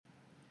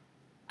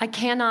I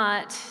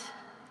cannot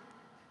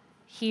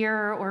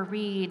hear or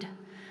read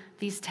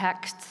these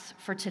texts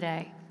for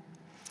today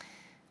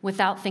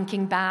without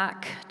thinking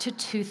back to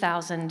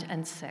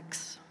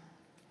 2006.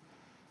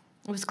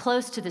 It was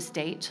close to this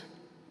date.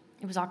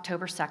 It was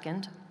October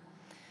 2nd,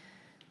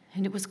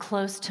 and it was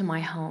close to my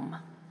home.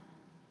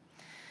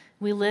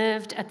 We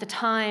lived at the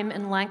time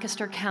in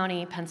Lancaster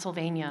County,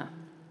 Pennsylvania.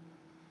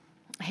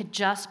 I had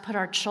just put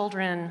our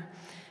children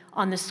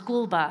on the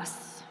school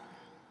bus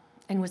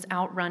and was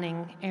out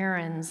running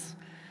errands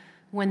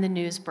when the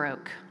news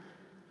broke.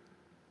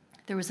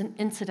 There was an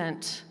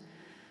incident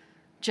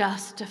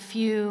just a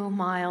few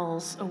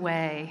miles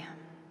away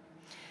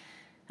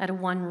at a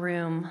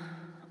one-room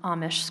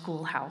Amish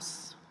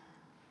schoolhouse.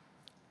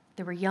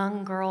 There were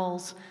young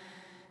girls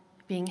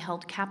being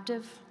held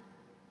captive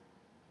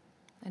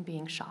and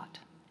being shot.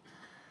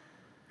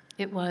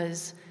 It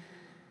was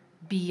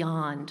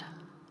beyond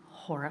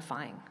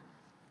horrifying.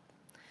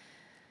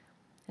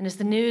 And as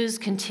the news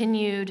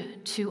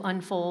continued to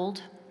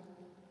unfold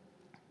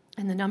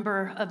and the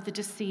number of the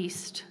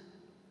deceased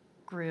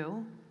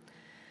grew,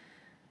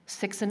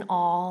 6 in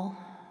all,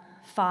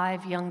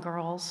 5 young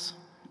girls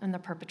and the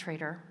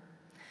perpetrator,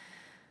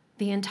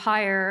 the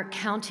entire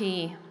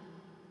county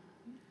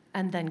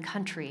and then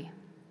country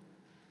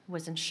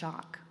was in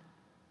shock.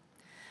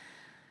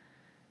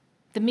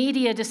 The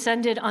media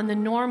descended on the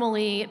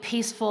normally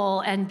peaceful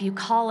and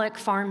bucolic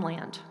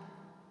farmland.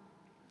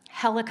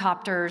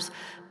 Helicopters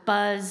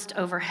buzzed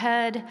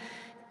overhead.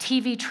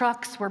 TV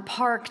trucks were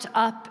parked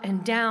up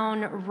and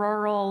down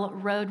rural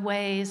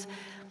roadways,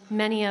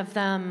 many of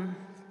them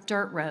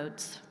dirt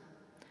roads.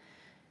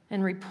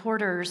 And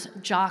reporters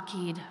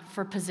jockeyed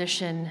for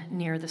position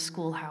near the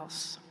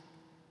schoolhouse.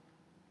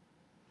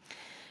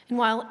 And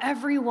while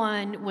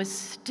everyone was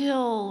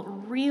still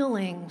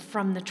reeling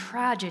from the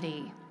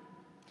tragedy,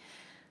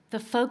 the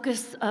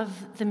focus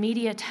of the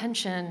media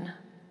attention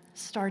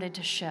started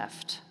to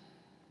shift.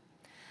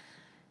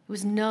 It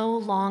was no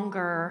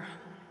longer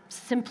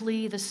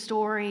simply the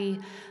story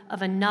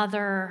of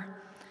another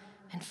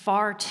and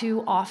far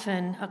too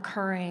often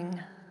occurring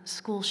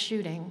school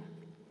shooting.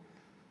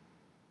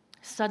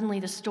 Suddenly,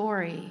 the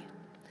story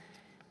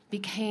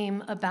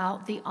became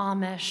about the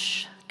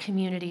Amish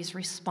community's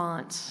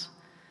response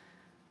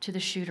to the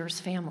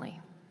shooter's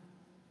family.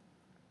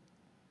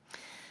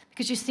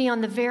 Because you see,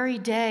 on the very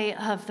day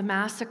of the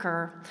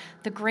massacre,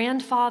 the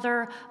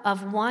grandfather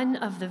of one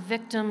of the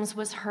victims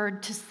was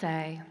heard to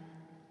say,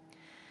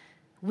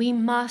 "We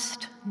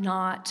must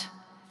not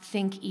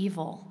think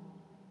evil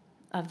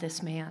of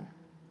this man.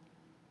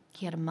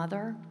 He had a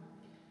mother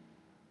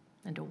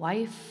and a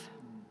wife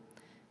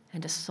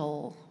and a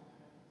soul,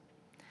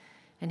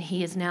 and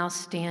he is now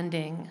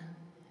standing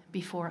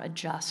before a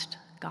just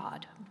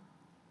God."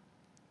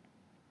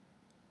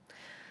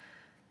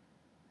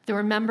 There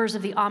were members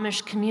of the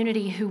Amish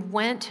community who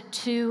went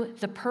to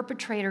the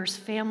perpetrator's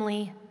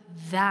family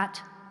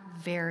that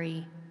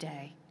very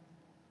day.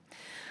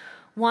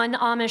 One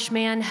Amish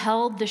man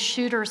held the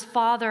shooter's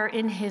father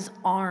in his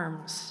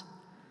arms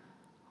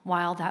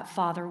while that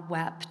father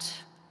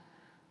wept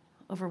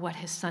over what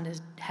his son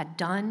had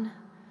done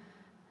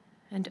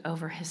and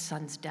over his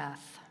son's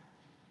death.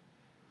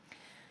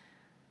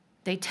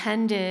 They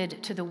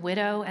tended to the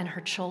widow and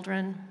her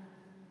children,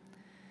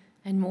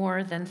 and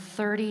more than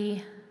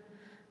 30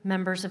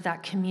 members of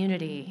that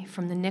community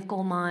from the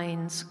nickel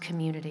mines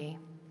community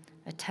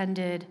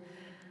attended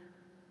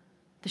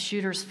the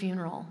shooter's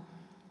funeral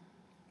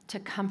to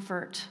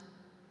comfort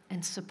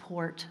and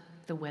support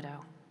the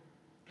widow.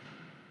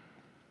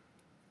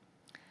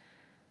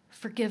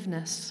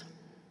 Forgiveness.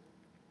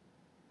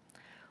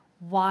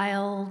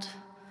 Wild,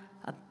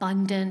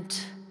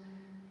 abundant,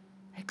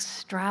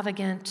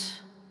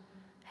 extravagant,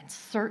 and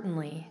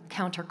certainly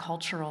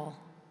countercultural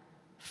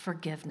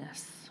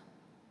forgiveness.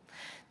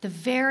 The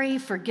very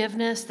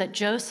forgiveness that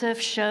Joseph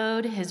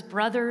showed his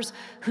brothers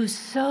who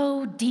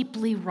so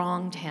deeply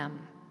wronged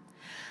him.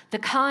 The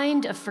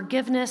kind of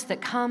forgiveness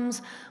that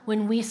comes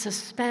when we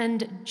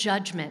suspend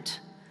judgment,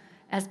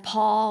 as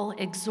Paul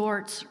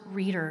exhorts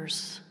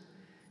readers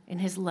in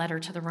his letter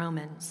to the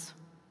Romans.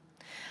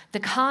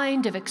 The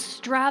kind of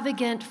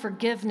extravagant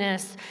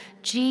forgiveness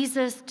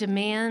Jesus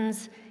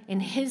demands in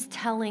his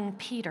telling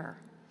Peter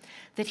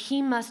that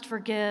he must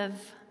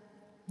forgive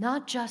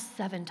not just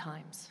 7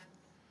 times,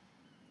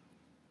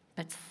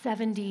 but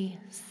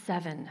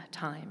 77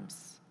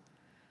 times.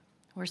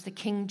 Or as the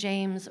King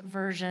James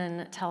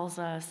Version tells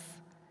us,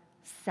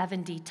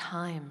 70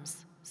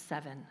 times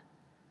 7.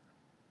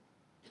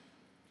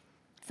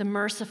 The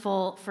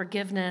merciful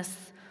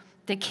forgiveness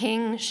the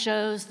king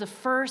shows the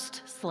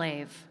first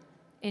slave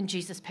in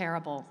Jesus'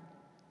 parable.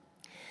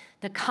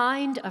 The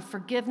kind of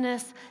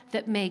forgiveness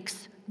that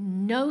makes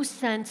no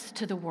sense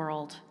to the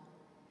world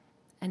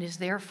and is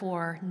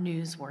therefore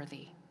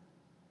newsworthy.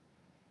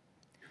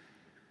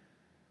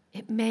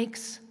 It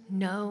makes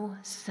no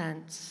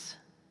sense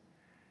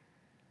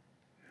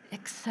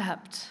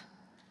except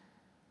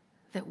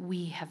that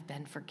we have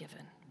been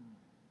forgiven.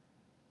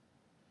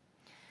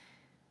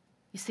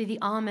 You see, the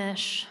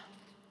Amish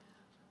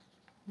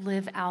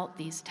live out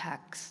these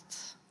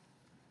texts.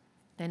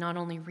 They not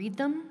only read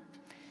them,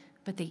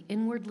 but they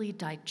inwardly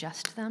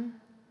digest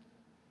them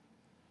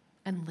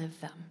and live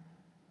them.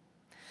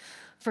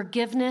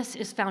 Forgiveness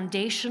is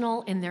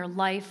foundational in their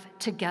life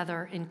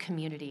together in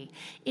community.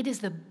 It is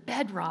the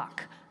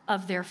bedrock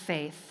of their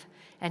faith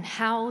and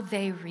how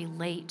they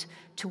relate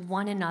to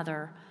one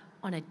another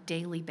on a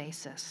daily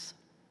basis.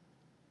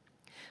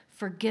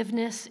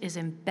 Forgiveness is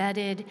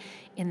embedded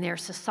in their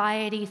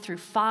society through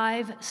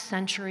 5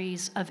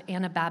 centuries of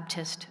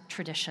Anabaptist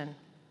tradition.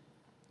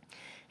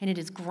 And it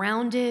is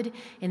grounded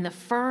in the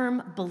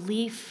firm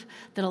belief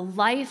that a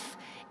life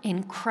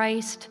in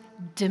Christ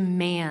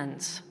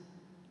demands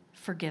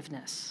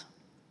forgiveness.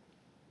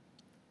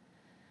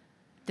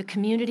 The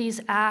community's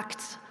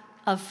acts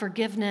of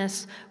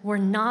forgiveness were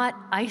not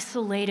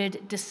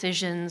isolated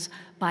decisions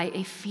by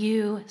a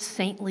few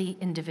saintly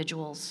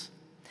individuals,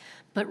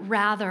 but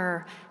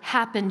rather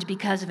happened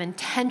because of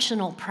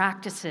intentional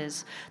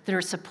practices that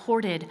are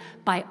supported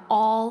by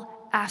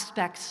all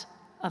aspects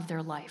of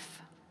their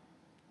life.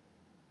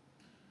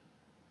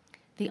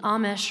 The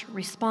Amish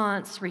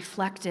response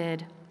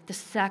reflected the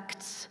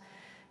sect's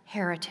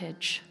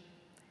heritage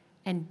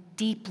and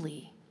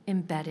deeply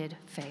embedded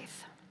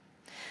faith.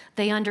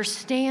 They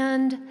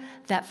understand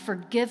that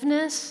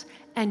forgiveness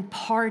and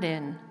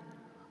pardon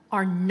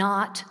are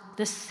not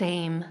the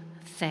same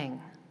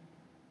thing.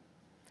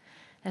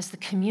 As the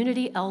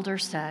community elder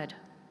said,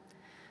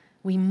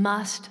 we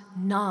must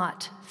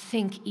not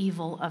think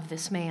evil of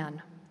this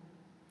man.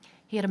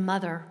 He had a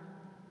mother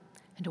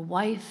and a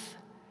wife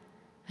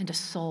and a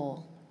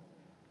soul,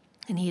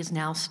 and he is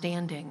now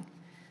standing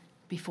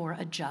before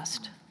a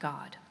just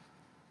God.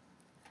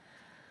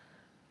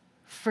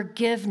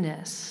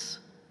 Forgiveness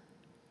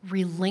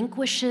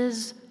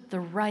relinquishes the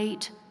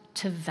right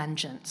to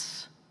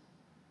vengeance,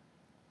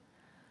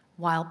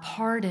 while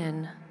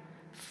pardon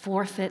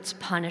forfeits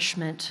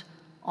punishment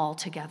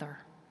altogether.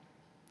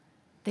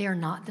 They are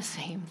not the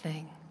same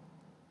thing.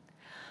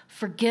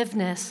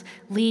 Forgiveness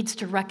leads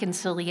to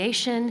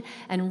reconciliation,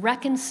 and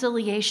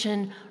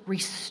reconciliation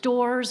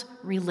restores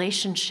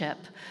relationship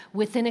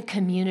within a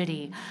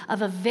community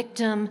of a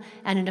victim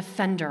and an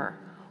offender,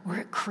 where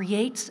it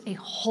creates a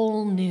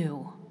whole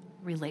new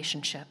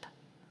relationship.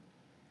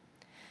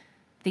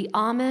 The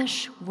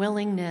Amish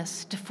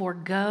willingness to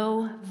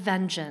forego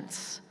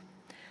vengeance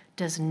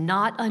does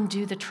not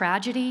undo the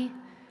tragedy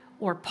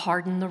or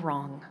pardon the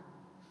wrong,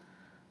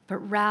 but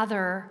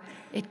rather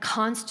it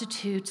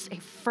constitutes a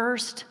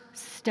first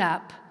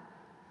step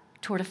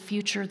toward a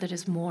future that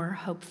is more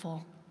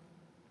hopeful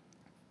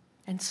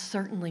and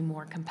certainly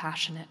more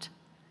compassionate.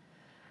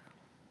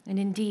 And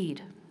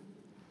indeed,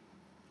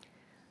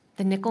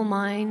 the nickel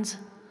mines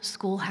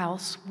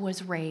schoolhouse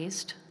was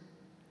razed,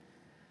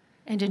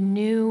 and a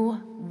new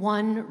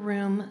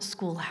one-room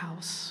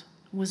schoolhouse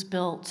was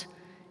built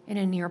in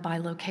a nearby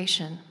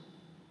location.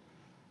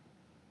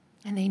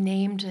 And they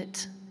named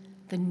it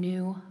the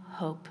New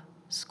Hope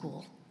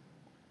School.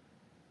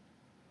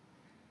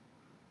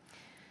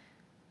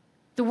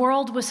 The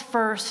world was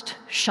first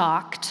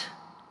shocked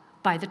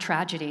by the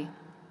tragedy,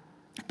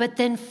 but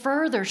then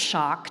further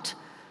shocked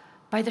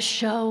by the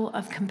show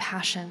of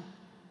compassion.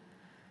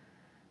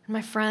 And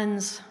my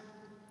friends,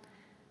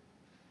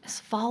 as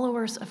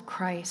followers of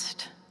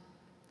Christ,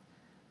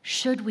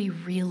 should we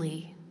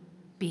really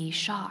be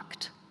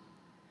shocked?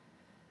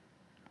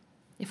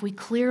 If we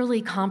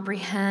clearly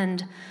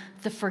comprehend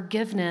the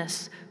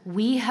forgiveness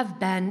we have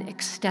been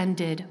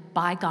extended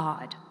by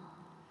God,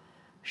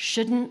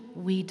 shouldn't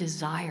we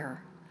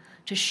desire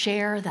to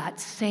share that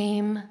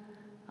same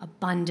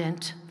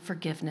abundant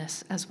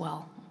forgiveness as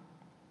well?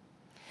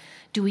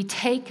 Do we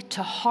take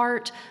to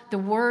heart the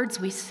words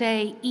we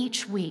say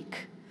each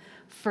week?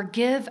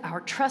 Forgive our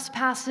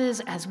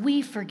trespasses as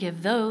we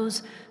forgive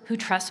those who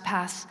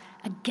trespass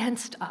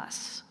against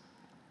us.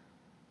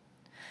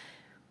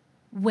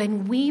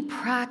 When we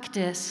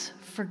practice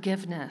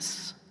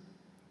forgiveness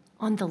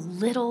on the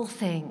little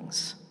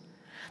things,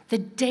 the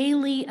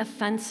daily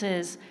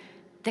offenses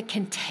that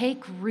can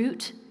take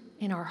root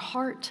in our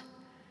heart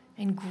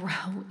and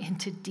grow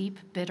into deep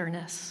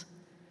bitterness,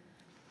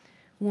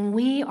 when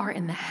we are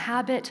in the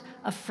habit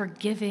of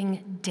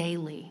forgiving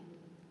daily,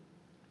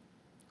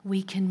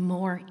 we can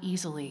more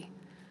easily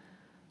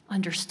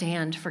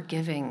understand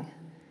forgiving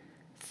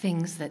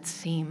things that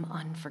seem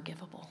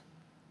unforgivable.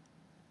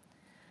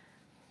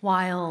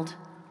 Wild,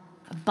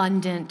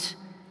 abundant,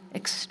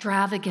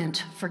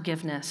 extravagant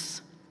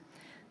forgiveness,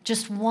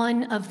 just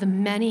one of the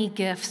many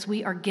gifts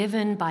we are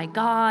given by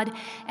God,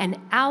 and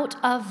out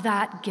of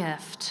that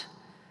gift,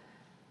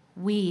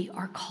 we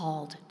are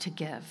called to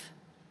give.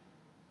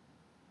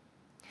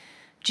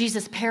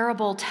 Jesus'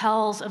 parable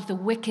tells of the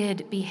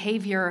wicked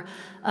behavior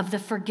of the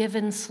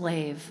forgiven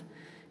slave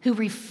who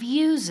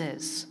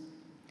refuses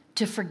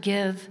to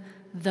forgive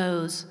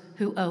those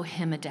who owe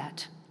him a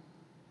debt.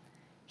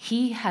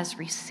 He has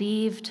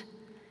received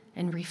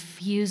and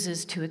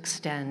refuses to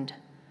extend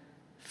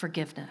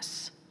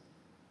forgiveness.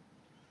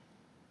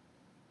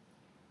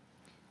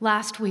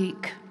 Last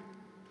week,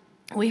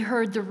 we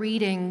heard the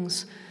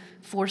readings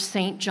for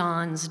St.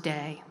 John's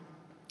Day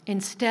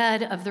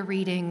instead of the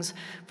readings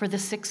for the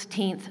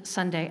 16th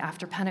Sunday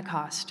after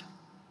Pentecost.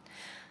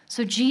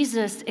 So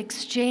Jesus'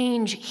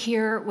 exchange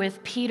here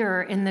with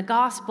Peter in the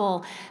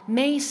gospel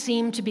may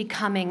seem to be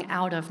coming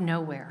out of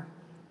nowhere.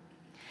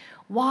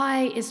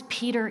 Why is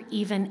Peter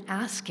even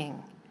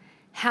asking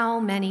how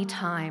many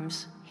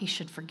times he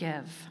should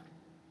forgive?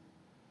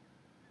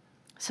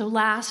 So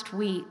last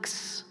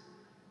week's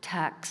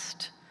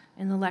text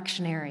in the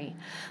lectionary,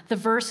 the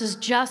verses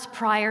just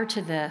prior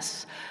to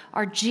this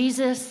are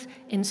Jesus'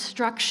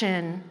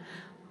 instruction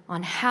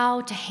on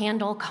how to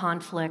handle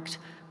conflict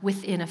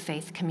within a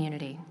faith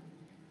community.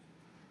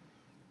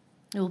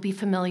 It will be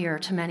familiar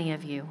to many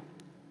of you.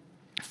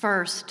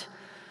 First,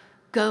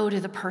 go to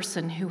the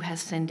person who has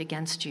sinned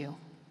against you.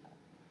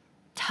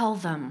 Tell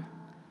them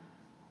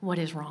what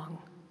is wrong.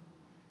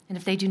 And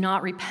if they do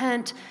not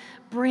repent,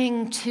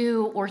 bring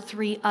 2 or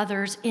 3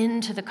 others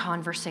into the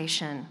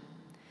conversation.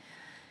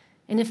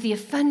 And if the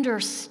offender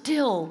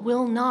still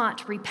will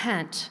not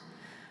repent,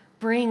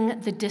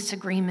 bring the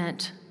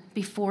disagreement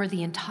before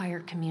the entire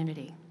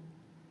community.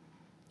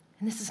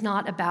 And this is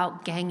not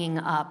about ganging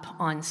up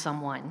on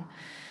someone.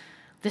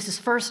 This is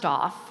first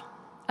off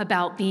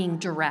about being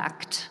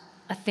direct,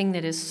 a thing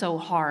that is so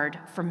hard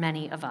for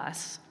many of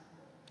us.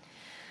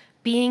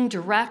 Being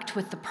direct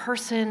with the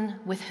person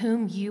with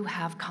whom you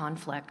have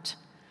conflict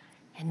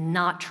and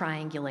not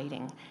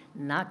triangulating,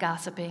 not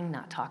gossiping,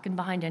 not talking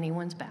behind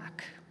anyone's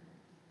back.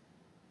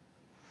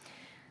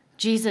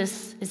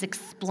 Jesus is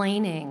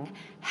explaining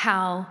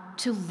how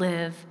to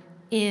live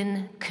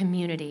in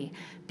community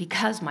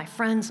because, my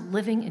friends,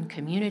 living in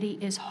community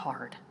is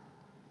hard.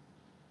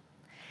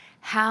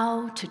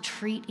 How to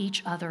treat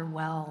each other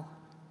well.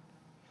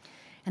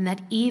 And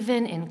that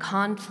even in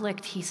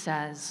conflict, he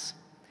says,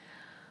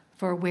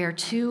 for where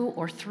 2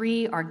 or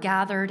 3 are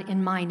gathered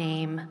in my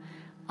name,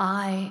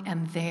 I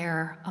am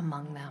there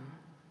among them.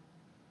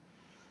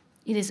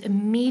 It is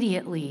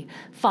immediately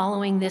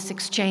following this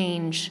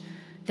exchange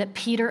that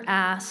Peter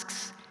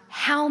asks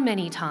how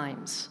many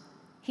times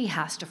he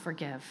has to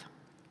forgive.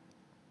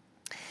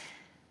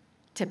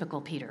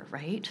 Typical Peter,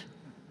 right?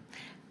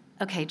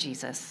 Okay,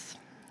 Jesus,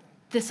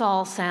 this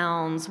all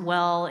sounds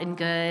well and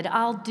good.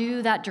 I'll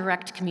do that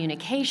direct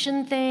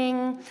communication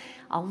thing.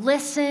 I'll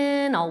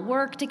listen, I'll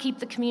work to keep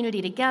the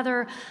community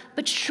together,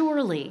 but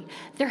surely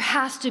there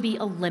has to be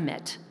a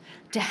limit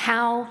to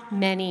how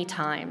many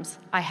times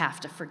I have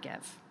to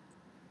forgive.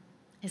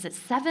 Is it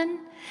 7?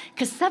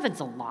 Because 7's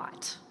a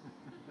lot.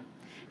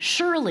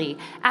 Surely,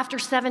 after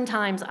 7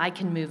 times, I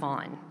can move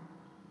on.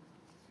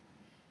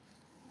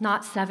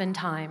 Not 7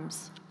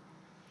 times,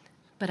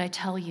 but I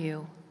tell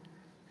you,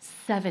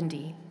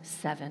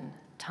 77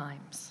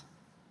 times.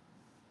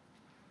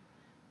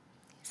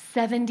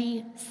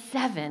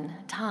 77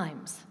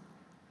 times.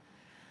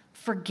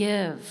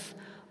 Forgive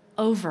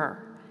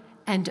over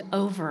and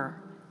over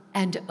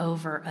and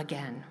over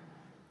again.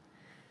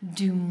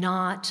 Do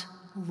not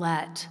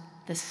let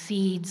the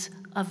seeds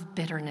of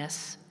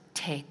bitterness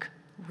take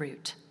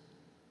root.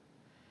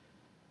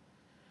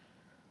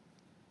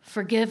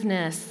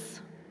 Forgiveness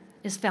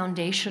is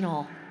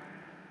foundational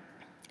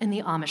in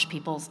the Amish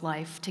people's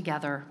life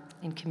together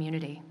in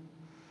community.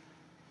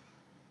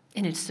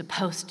 And it's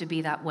supposed to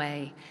be that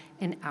way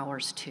in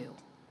ours too.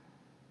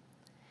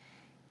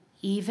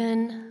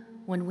 Even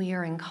when we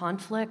are in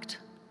conflict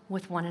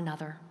with one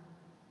another.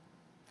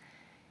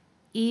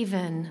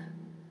 Even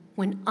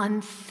when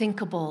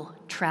unthinkable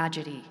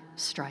tragedy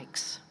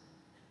strikes.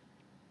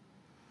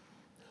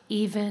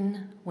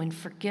 Even when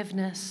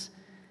forgiveness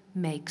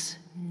makes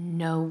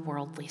no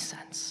worldly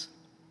sense.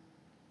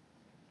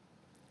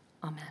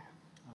 Amen.